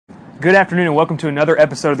Good afternoon and welcome to another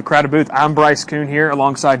episode of the Crowded Booth. I'm Bryce Kuhn here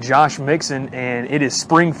alongside Josh Mixon, and it is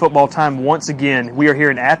spring football time once again. We are here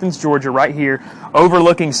in Athens, Georgia, right here,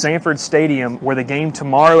 overlooking Sanford Stadium, where the game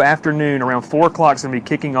tomorrow afternoon around 4 o'clock is going to be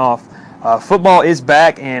kicking off. Football is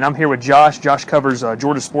back, and I'm here with Josh. Josh covers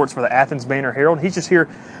Georgia sports for the Athens Banner-Herald. He's just here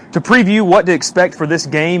to preview what to expect for this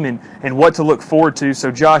game and what to look forward to. So,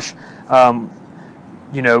 Josh,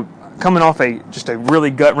 coming off just a really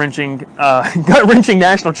gut-wrenching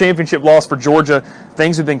national championship loss for Georgia,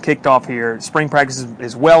 things have been kicked off here. Spring practice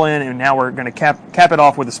is well in, and now we're going to cap it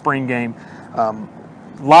off with a spring game. A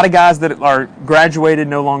lot of guys that are graduated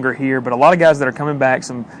no longer here, but a lot of guys that are coming back,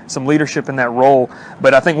 some leadership in that role.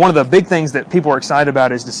 But I think one of the big things that people are excited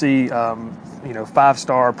about is to see,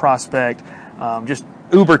 five-star prospect, just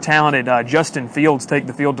uber talented Justin Fields take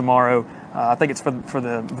the field tomorrow. I think it's for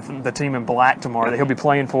the team in black tomorrow that he'll be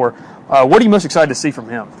playing for. What are you most excited to see from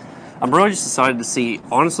him? I'm really just excited to see,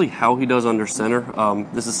 honestly, how he does under center.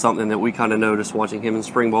 This is something that we kind of noticed watching him in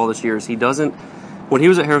spring ball this year. Is when he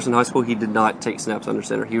was at Harrison High School, he did not take snaps under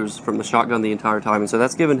center. He was from the shotgun the entire time, and so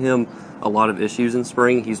that's given him a lot of issues in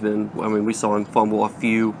spring. We saw him fumble a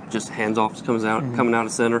few just hands-offs coming out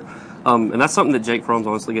of center. And that's something that Jake Fromm's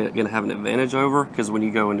honestly going to have an advantage over, because when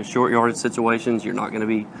you go into short yardage situations, you're not going to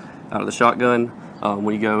be out of the shotgun.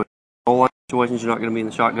 When you go in goal line situations, you're not going to be in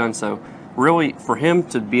the shotgun. So really, for him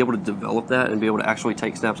to be able to develop that and be able to actually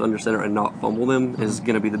take snaps under center and not fumble them is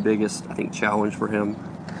going to be the biggest, I think, challenge for him.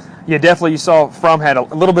 Yeah, definitely. You saw Fromm had a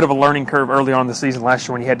little bit of a learning curve early on in the season last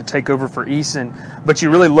year when he had to take over for Eason. But you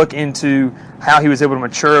really look into how he was able to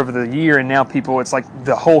mature over the year, and now it's like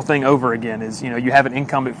the whole thing over again. You have an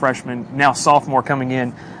incumbent freshman, now sophomore coming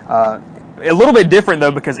in. A little bit different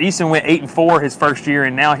though, because Eason went 8-4 his first year,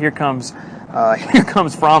 and now here comes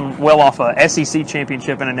Fromm well off a SEC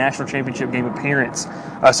championship and a national championship game appearance.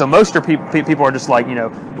 So most people are just like,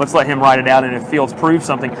 let's let him ride it out, and if Fields proves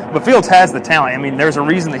something. But Fields has the talent. I mean, there's a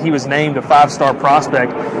reason that he was named a five-star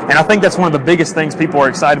prospect, and I think that's one of the biggest things people are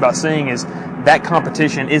excited about seeing is that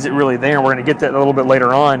competition. Is it really there? And we're going to get that a little bit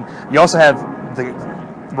later on. You also have the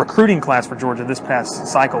recruiting class for Georgia this past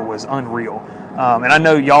cycle was unreal. And I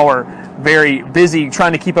know y'all are very busy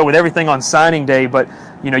trying to keep up with everything on signing day, but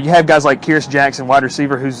you have guys like Kyrus Jackson, wide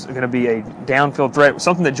receiver, who's going to be a downfield threat,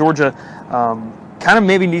 something that Georgia kind of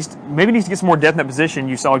maybe needs to get some more depth in that position.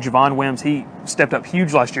 You saw Javon Wims; he stepped up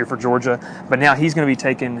huge last year for Georgia, but now he's going to be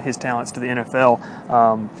taking his talents to the NFL.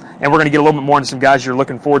 And we're going to get a little bit more into some guys you're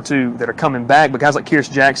looking forward to that are coming back, but guys like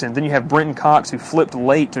Kyrus Jackson. Then you have Brenton Cox, who flipped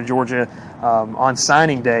late to Georgia on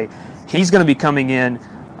signing day. He's going to be coming in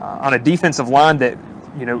on a defensive line that,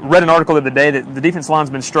 read an article the other day that the defense line's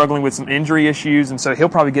been struggling with some injury issues, and so he'll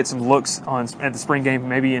probably get some looks at the spring game,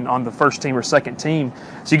 maybe on the first team or second team.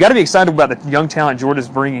 So you got to be excited about the young talent Georgia's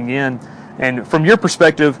bringing in. And from your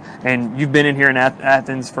perspective, and you've been in here in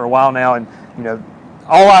Athens for a while now, and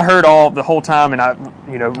all I heard the whole time, and I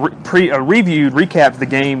recapped the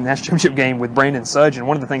game, national championship game with Brandon Sudge, and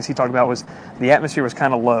one of the things he talked about was the atmosphere was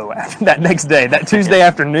kind of low after that next day, that Tuesday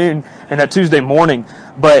afternoon and that Tuesday morning.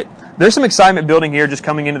 But there's some excitement building here just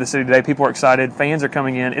coming into the city today. People are excited. Fans are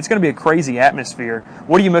coming in. It's going to be a crazy atmosphere.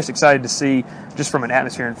 What are you most excited to see just from an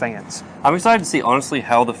atmosphere and fans? I'm excited to see, honestly,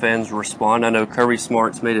 how the fans respond. I know Kirby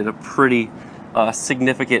Smart's made it a pretty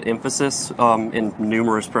significant emphasis in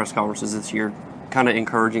numerous press conferences this year, kind of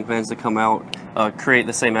encouraging fans to come out, create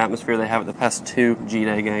the same atmosphere they have at the past two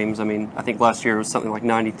G-Day games. I mean, I think last year it was something like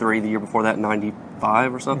 93, the year before that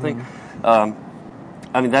 95 or something. Mm-hmm.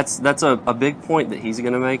 That's a big point that he's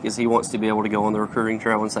going to make, is he wants to be able to go on the recruiting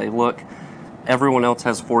trail and say, look, everyone else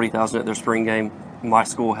has 40,000 at their spring game. My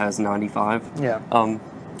school has 95. Yeah. And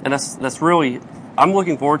that's really, I'm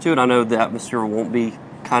looking forward to it. I know the atmosphere won't be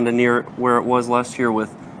kind of near where it was last year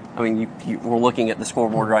with, we're looking at the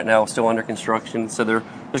scoreboard right now, still under construction, so there's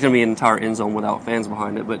going to be an entire end zone without fans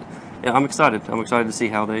behind it. But yeah, I'm excited. I'm excited to see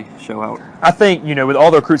how they show out. I think, with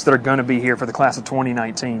all the recruits that are going to be here for the class of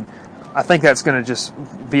 2019, I think that's going to just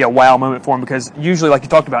be a wow moment for them, because usually, like you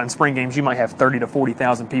talked about, in spring games, you might have 30 to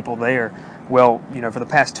 40,000 people there. Well, for the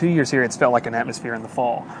past 2 years here, it's felt like an atmosphere in the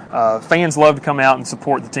fall. Fans love to come out and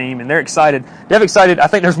support the team, and they're excited. They're excited. I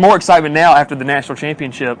think there's more excitement now after the national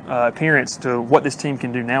championship appearance to what this team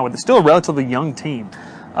can do now, with still a relatively young team.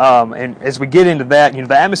 And as we get into that,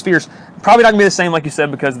 the atmosphere's probably not going to be the same, like you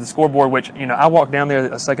said, because of the scoreboard, which, I walked down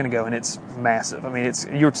there a second ago, and it's massive. I mean,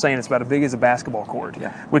 you were saying it's about as big as a basketball court,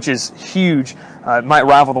 yeah, which is huge. It might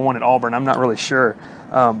rival the one at Auburn. I'm not really sure.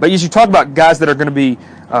 But as you talk about guys that are going to be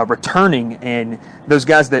returning, and those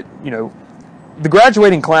guys that, the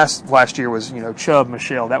graduating class last year was, Chubb,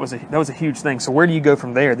 Michelle. That was a huge thing. So where do you go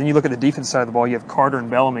from there? Then you look at the defense side of the ball. You have Carter and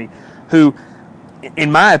Bellamy, who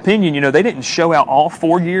in my opinion, they didn't show out all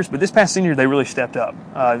 4 years, but this past senior they really stepped up.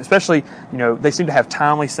 Especially, they seem to have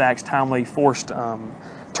timely sacks, timely forced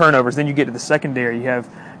turnovers. Then you get to the secondary, you have,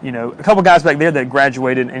 a couple guys back there that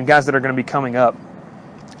graduated and guys that are going to be coming up.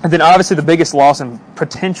 And then obviously the biggest loss and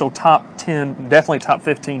potential top 10, definitely top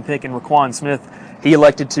 15 pick in Raquan Smith. He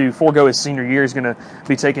elected to forego his senior year. He's going to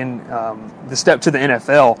be taking the step to the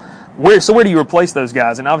NFL. Where do you replace those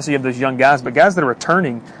guys? And obviously you have those young guys, but guys that are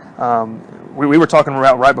returning, we were talking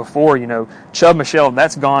about right before, Chubb Michelle,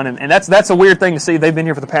 that's gone. And that's a weird thing to see. They've been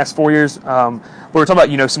here for the past 4 years. But we're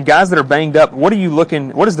talking about, some guys that are banged up. What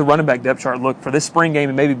does the running back depth chart look for this spring game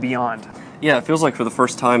and maybe beyond? Yeah, it feels like for the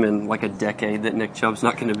first time in like a decade that Nick Chubb's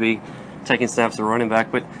not going to be taking snaps at running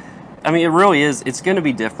back. But, it really is. It's going to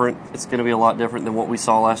be different. It's going to be a lot different than what we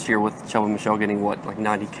saw last year with Chubb and Michelle getting,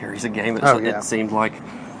 90 carries a game, it seemed like.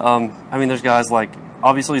 There's guys like,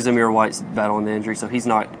 obviously Zamir White's battling the injury, so he's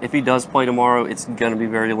not, if he does play tomorrow, it's going to be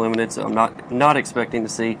very limited, so I'm not expecting to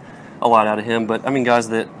see a lot out of him. But, guys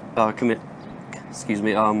that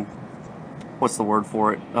what's the word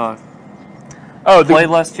for it? Played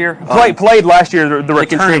last year? Played last year, the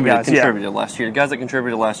returning guys. Contributed last year. The guys that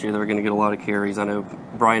contributed last year, they were going to get a lot of carries. I know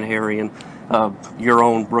Brian Harry and your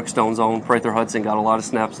own, Brookstone's own, Prather Hudson got a lot of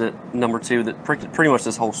snaps at number 2 that pretty much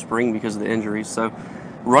this whole spring because of the injuries. So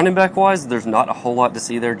running back-wise, there's not a whole lot to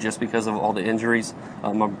see there just because of all the injuries.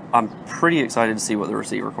 I'm pretty excited to see what the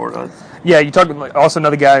receiver core does. Yeah, you talked about also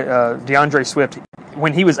another guy, DeAndre Swift.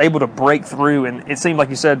 When he was able to break through, and it seemed like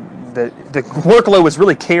you said that the workload was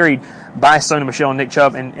really carried by Sony Michel and Nick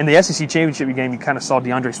Chubb. And in the SEC Championship game, you kind of saw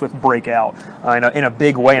DeAndre Swift break out in a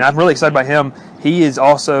big way. And I'm really excited by him. He is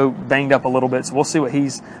also banged up a little bit, so we'll see what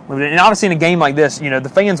he's limited. And obviously in a game like this,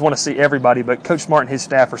 the fans want to see everybody, but Coach Smart and his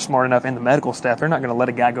staff are smart enough, and the medical staff, they're not going to let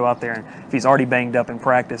a guy go out there and if he's already banged up in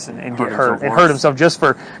practice and get hurt and hurt himself just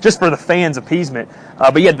for the fans' appeasement.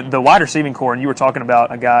 But yeah, the wide receiving core, and you were talking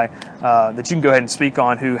about a guy that you can go ahead and speak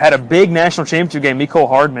on who had a big national championship game, Mecole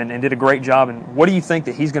Hardman, and did a great job. And what do you think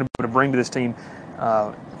that he's going to be able to bring to this team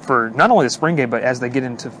for not only the spring game, but as they get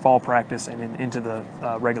into fall practice and into the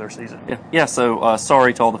regular season? Yeah. So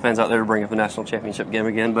sorry to all the fans out there to bring up the national championship game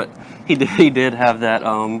again, but he did have that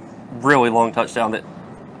really long touchdown that,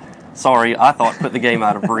 sorry, I thought put the game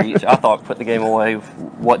out of reach. I thought put the game away.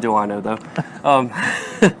 What do I know, though?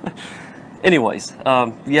 Anyways,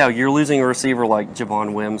 you're losing a receiver like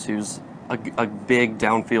Javon Wims, who's a big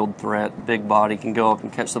downfield threat, big body, can go up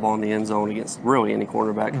and catch the ball in the end zone against really any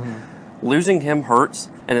quarterback. Mm-hmm. Losing him hurts,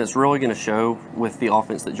 and it's really going to show with the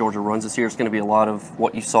offense that Georgia runs this year. It's going to be a lot of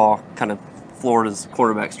what you saw kind of Florida's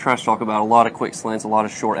quarterbacks trash talk about, a lot of quick slants, a lot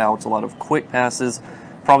of short outs, a lot of quick passes,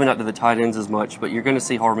 probably not to the tight ends as much, but you're going to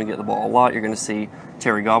see Hardman get the ball a lot. You're going to see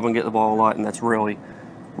Terry Godwin get the ball a lot, and that's really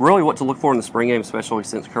what to look for in the spring game, especially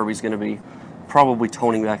since Kirby's going to be probably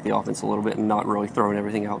toning back the offense a little bit and not really throwing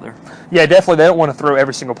everything out there. Yeah, definitely. They don't want to throw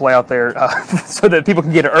every single play out there so that people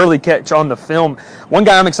can get an early catch on the film. One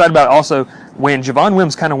guy I'm excited about also, when Javon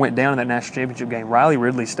Wims kind of went down in that national championship game, Riley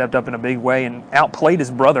Ridley stepped up in a big way and outplayed his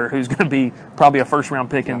brother, who's going to be probably a first-round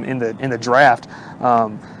pick in the draft.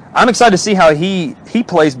 I'm excited to see how he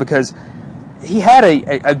plays because he had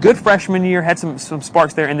a good freshman year, had some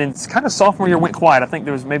sparks there, and then kind of sophomore year went quiet. I think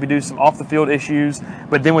there was maybe due to some off-the-field issues,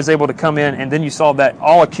 but then was able to come in, and then you saw that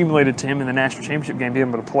all accumulated to him in the national championship game, being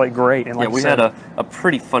able to play great. And we had a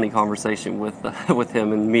pretty funny conversation with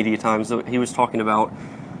him in media times. So he was talking about,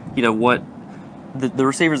 what the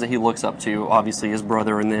receivers that he looks up to, obviously his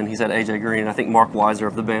brother, and then he said A.J. Green. I think Mark Weiser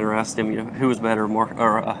of the Banner asked him, who was better,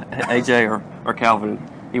 A.J. or Calvin.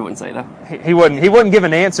 He wouldn't say that. He wouldn't give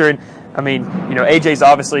an answer. And AJ's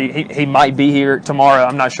obviously he might be here tomorrow.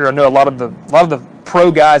 I'm not sure. I know a lot of the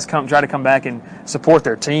pro guys try to come back and support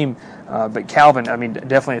their team, but Calvin,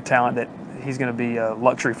 definitely a talent that he's going to be a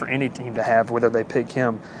luxury for any team to have, whether they pick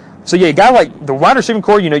him. So yeah, a guy like the wide receiving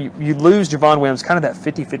core, you lose Javon Wims, kind of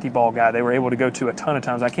that 50-50 ball guy. They were able to go to a ton of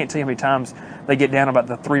times. I can't tell you how many times they get down about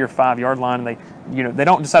the 3 or 5 yard line, and they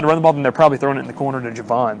don't decide to run the ball, then they're probably throwing it in the corner to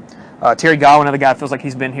Javon. Terry Godwin, another guy, feels like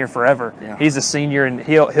he's been here forever. Yeah. He's a senior, and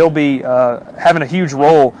he'll be having a huge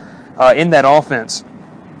role in that offense.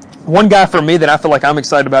 One guy for me that I feel like I'm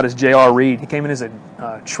excited about is J.R. Reed. He came in as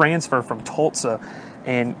a transfer from Tulsa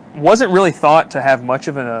and wasn't really thought to have much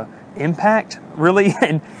of an impact, really,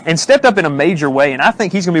 and stepped up in a major way. And I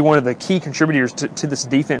think he's going to be one of the key contributors to this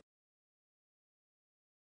defense.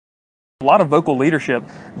 A lot of vocal leadership.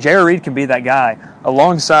 J.R. Reed can be that guy,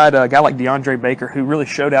 alongside a guy like DeAndre Baker, who really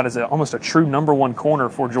showed out as almost a true number one corner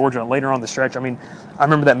for Georgia later on the stretch. I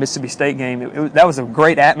remember that Mississippi State game. That was a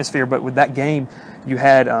great atmosphere, but with that game, you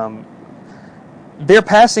had their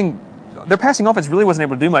passing their passing offense really wasn't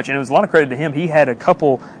able to do much, and it was a lot of credit to him. He had a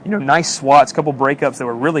couple, nice swats, couple breakups that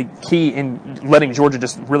were really key in letting Georgia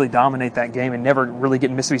just really dominate that game and never really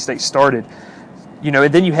getting Mississippi State started.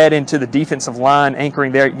 And then you head into the defensive line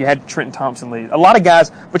anchoring there. You had Trenton Thompson lead. A lot of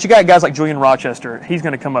guys, but you got guys like Julian Rochester. He's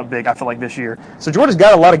going to come up big, I feel like, this year. So Georgia's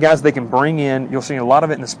got a lot of guys they can bring in. You'll see a lot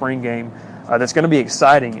of it in the spring game. That's going to be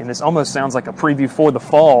exciting, and this almost sounds like a preview for the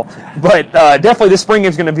fall. But definitely this spring game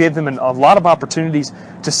is going to give them a lot of opportunities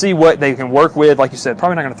to see what they can work with. Like you said,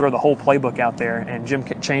 probably not going to throw the whole playbook out there, and Jim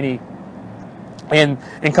Chaney and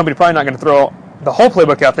company probably not going to throw the whole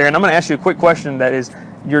playbook out there. And I'm going to ask you a quick question that is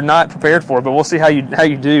you're not prepared for, but we'll see how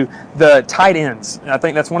you do. The tight ends. I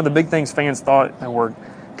think that's one of the big things fans thought and were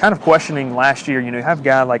kind of questioning last year. You have a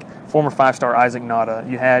guy like former 5-star Isaac Nada.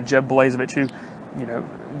 You had Jeb Blazevich, who,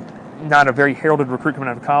 not a very heralded recruit coming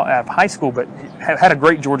out of high school, but had a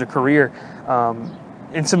great Georgia career.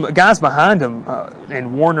 And some guys behind him,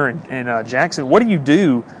 and Warner and Jackson. What do you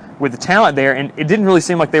do with the talent there? And it didn't really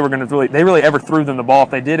seem like they were going to they really ever threw them the ball.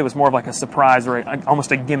 If they did, it was more of like a surprise or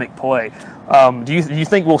almost a gimmick play. Do you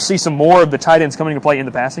think we'll see some more of the tight ends coming into play in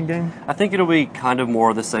the passing game? I think it'll be kind of more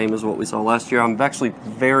of the same as what we saw last year. I'm actually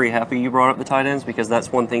very happy you brought up the tight ends because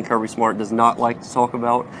that's one thing Kirby Smart does not like to talk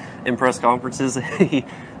about in press conferences.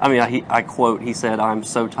 I quote, he said, "I'm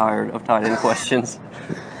so tired of tight end questions."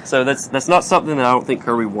 So that's not something that I don't think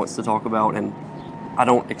Kirby wants to talk about, and I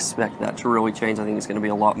don't expect that to really change. I think it's going to be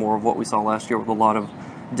a lot more of what we saw last year with a lot of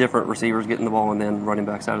different receivers getting the ball and then running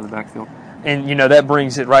backs out of the backfield. And, that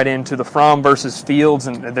brings it right into the Fromm versus Fields,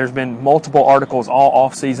 and there's been multiple articles all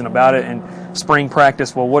offseason about it and spring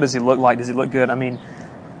practice. Well, what does he look like? Does he look good?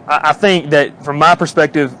 I think that from my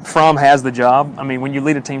perspective, Fromm has the job. When you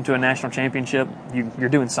lead a team to a national championship, you're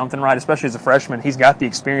doing something right, especially as a freshman. He's got the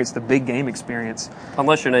experience, the big game experience.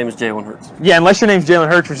 Unless your name is Jalen Hurts. Yeah, unless your name's Jalen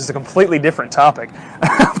Hurts, which is a completely different topic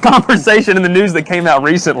of conversation in the news that came out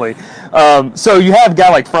recently. So you have a guy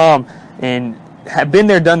like Fromm and have been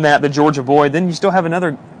there, done that, the Georgia boy. Then you still have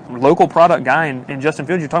another local product guy in Justin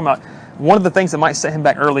Fields. You're talking about one of the things that might set him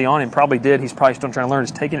back early on, and probably did, he's probably still trying to learn,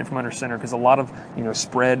 is taking it from under center, because a lot of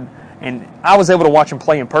spread. And I was able to watch him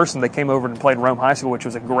play in person. They came over and played Rome High School, which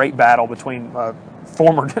was a great battle between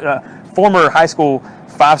former high school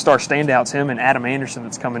 5-star standouts, him and Adam Anderson,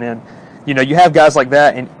 that's coming in. You have guys like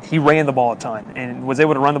that, and he ran the ball a ton and was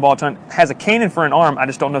able to run the ball a ton. Has a cannon for an arm. I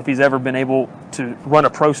just don't know if he's ever been able to run a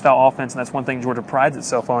pro-style offense, and that's one thing Georgia prides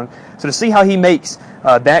itself on. So to see how he makes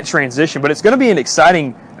that transition. But it's going to be an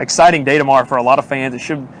exciting day tomorrow for a lot of fans. It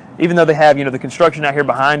should, even though they have the construction out here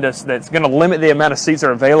behind us that's going to limit the amount of seats that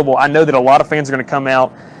are available, I know that a lot of fans are going to come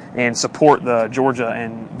out and support the Georgia,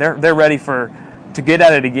 and they're ready to get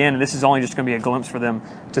at it again. And this is only just going to be a glimpse for them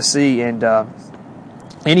to see. And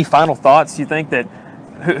any final thoughts? You think that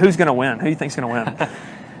who's going to win? Who do you think's going to win?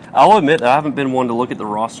 I'll admit that I haven't been one to look at the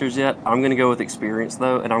rosters yet. I'm going to go with experience,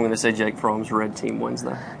 though, and I'm going to say Jake Fromm's red team wins,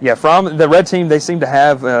 though. Yeah, Fromm, the red team, they seem to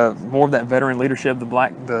have more of that veteran leadership.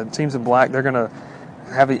 The teams in black, they're going to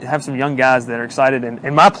have some young guys that are excited.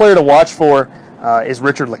 And my player to watch for is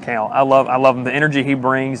Richard LeCow. I love him. The energy he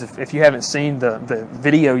brings. If you haven't seen the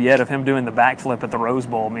video yet of him doing the backflip at the Rose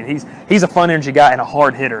Bowl, he's a fun energy guy and a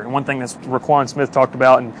hard hitter. And one thing that Raquan Smith talked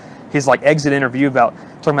about and his exit interview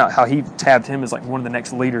talking about how he tabbed him as one of the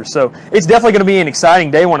next leaders. So it's definitely going to be an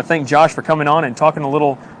exciting day. I want to thank Josh for coming on and talking a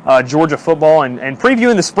little Georgia football and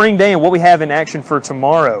previewing the spring day and what we have in action for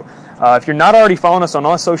tomorrow. If you're not already following us on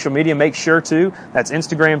all social media, make sure to. That's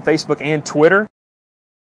Instagram, Facebook, and Twitter.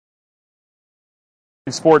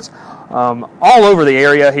 Sports all over the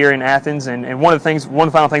area here in Athens, and one of the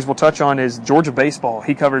final things we'll touch on is Georgia baseball.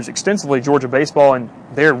 He covers extensively Georgia baseball, and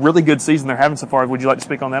they're a really good season they're having so far. Would you like to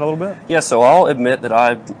speak on that a little bit? Yeah, so I'll admit that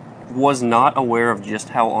I was not aware of just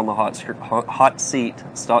how on the hot seat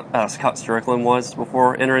Scott Strickland was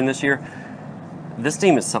before entering this year. This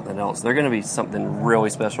team is something else. They're going to be something really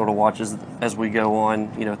special to watch as we go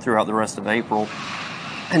on, throughout the rest of April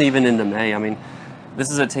and even into May. This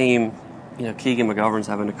is a team. Keegan McGovern's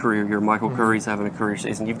having a career year. Michael Curry's having a career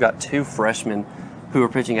season. You've got two freshmen who are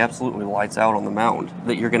pitching absolutely lights out on the mound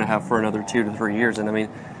that you're going to have for another 2 to 3 years. And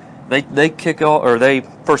they kick off, or they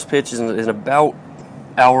first pitch is in about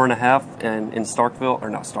hour and a half in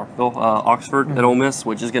Oxford at Ole Miss,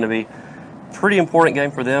 which is going to be a pretty important game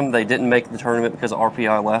for them. They didn't make the tournament because of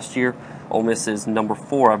RPI last year. Ole Miss is number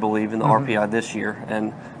 4, I believe, in the RPI this year,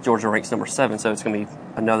 and Georgia ranks number 7, so it's going to be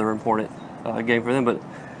another important game for them. But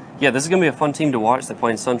yeah, this is going to be a fun team to watch. They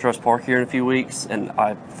play in SunTrust Park here in a few weeks, and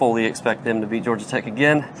I fully expect them to beat Georgia Tech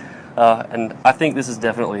again. And I think this is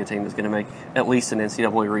definitely a team that's going to make at least an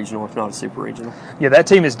NCAA regional, if not a super regional. Yeah, that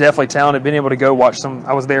team is definitely talented. Being able to go watch them,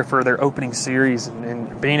 I was there for their opening series,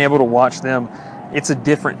 and being able to watch them, it's a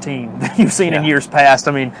different team than you've seen in years past.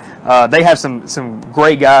 I mean, they have some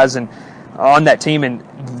great guys and on that team, and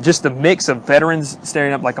just the mix of veterans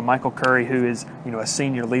staring up like a Michael Curry, who is a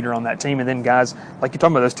senior leader on that team, and then guys like you're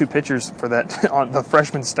talking about those two pitchers for that on the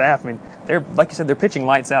freshman staff. I mean, they're like you said, they're pitching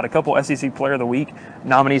lights out. A couple SEC Player of the Week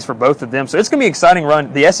nominees for both of them, so it's going to be an exciting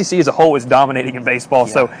run. The SEC as a whole is dominating in baseball,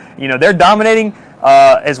 so they're dominating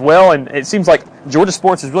as well, and it seems like Georgia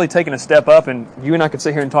sports has really taken a step up. And you and I could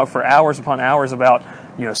sit here and talk for hours upon hours about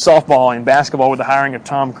softball and basketball with the hiring of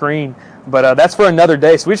Tom Crean. But that's for another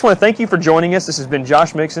day. So we just want to thank you for joining us. This has been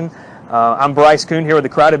Josh Mixon. I'm Bryce Kuhn here with the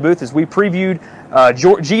Crowded Booth as we previewed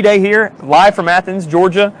G-Day here, live from Athens,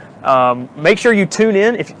 Georgia. Make sure you tune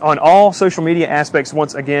in on all social media aspects.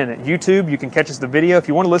 Once again, at YouTube, you can catch us the video. If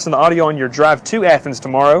you want to listen to the audio on your drive to Athens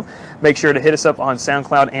tomorrow, make sure to hit us up on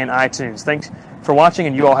SoundCloud and iTunes. Thanks for watching,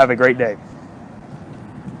 and you all have a great day.